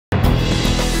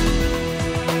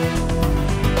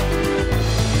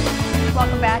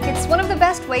back. It's one of the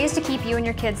best ways to keep you and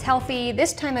your kids healthy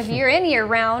this time of year and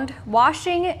year-round,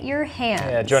 washing your hands.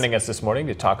 Yeah, joining us this morning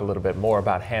to talk a little bit more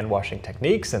about hand washing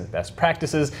techniques and best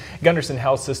practices, Gunderson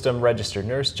Health System registered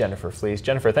nurse Jennifer Fleis.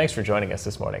 Jennifer, thanks for joining us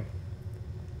this morning.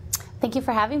 Thank you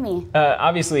for having me.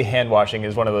 Obviously, hand washing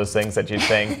is one of those things that you'd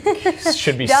think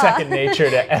should be second nature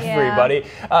to everybody.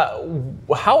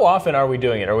 Yeah. How often are we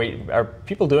doing it? Are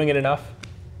people doing it enough?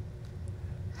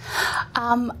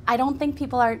 I don't think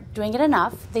people are doing it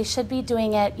enough. They should be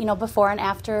doing it, before and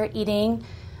after eating,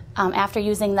 after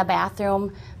using the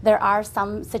bathroom. There are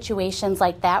some situations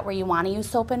like that where you want to use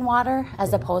soap and water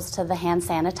as opposed to the hand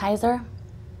sanitizer.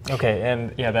 Okay,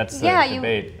 and that's the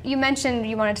debate. You mentioned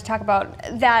you wanted to talk about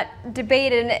that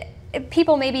debate, and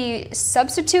people maybe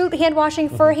substitute hand washing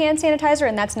for hand sanitizer,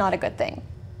 and that's not a good thing.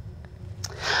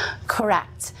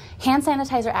 Correct. Hand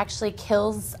sanitizer actually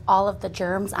kills all of the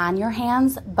germs on your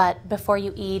hands, but before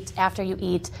you eat, after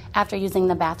using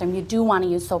the bathroom, you do want to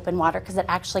use soap and water because it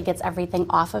actually gets everything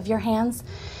off of your hands.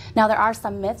 Now, there are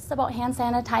some myths about hand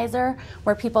sanitizer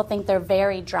where people think they're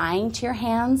very drying to your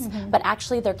hands, but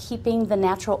actually they're keeping the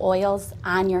natural oils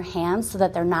on your hands so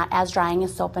that they're not as drying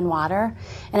as soap and water,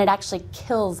 and it actually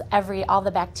kills all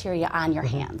the bacteria on your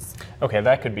hands. Okay,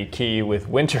 that could be key with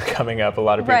winter coming up. A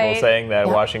lot of people saying that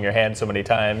washing your hands so many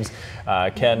times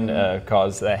can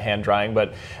cause hand drying,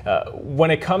 but when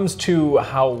it comes to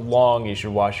how long you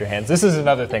should wash your hands, this is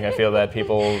another thing I feel that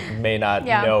people may not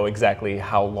know exactly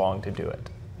how long to do it.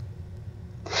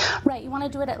 Right, you want to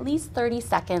do it at least 30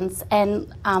 seconds,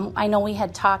 and I know we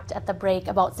had talked at the break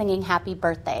about singing happy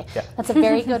birthday. Yeah. That's a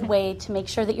very good way to make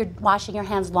sure that you're washing your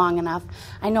hands long enough.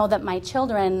 I know that my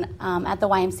children at the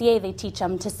YMCA, they teach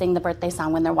them to sing the birthday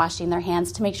song when they're washing their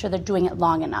hands to make sure they're doing it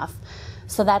long enough.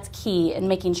 So that's key in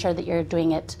making sure that you're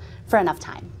doing it for enough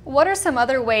time. What are some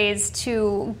other ways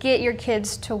to get your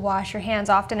kids to wash your hands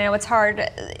often? I know it's hard.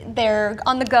 They're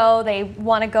on the go. They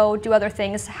want to go do other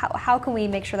things. How can we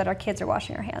make sure that our kids are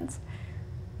washing their hands?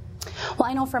 Well,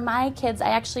 I know for my kids, I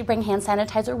actually bring hand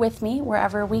sanitizer with me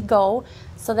wherever we go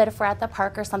so that if we're at the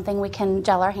park or something, we can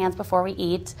gel our hands before we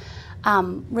eat.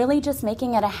 Really just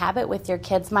making it a habit with your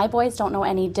kids. My boys don't know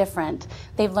any different.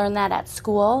 They've learned that at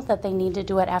school, that they need to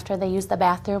do it after they use the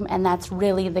bathroom, and that's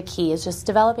really the key, is just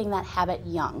developing that habit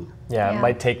young. Yeah, it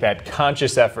might take that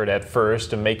conscious effort at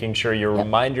first and making sure you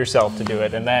remind yourself to do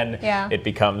it, and then it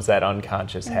becomes that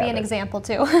unconscious habit. Be an example,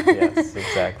 too. Yes,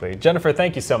 exactly. Jennifer,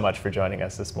 thank you so much for joining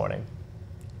us this morning.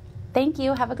 Thank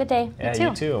you. Have a good day. Yeah,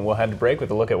 you too. And we'll head to break with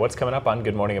a look at what's coming up on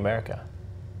Good Morning America.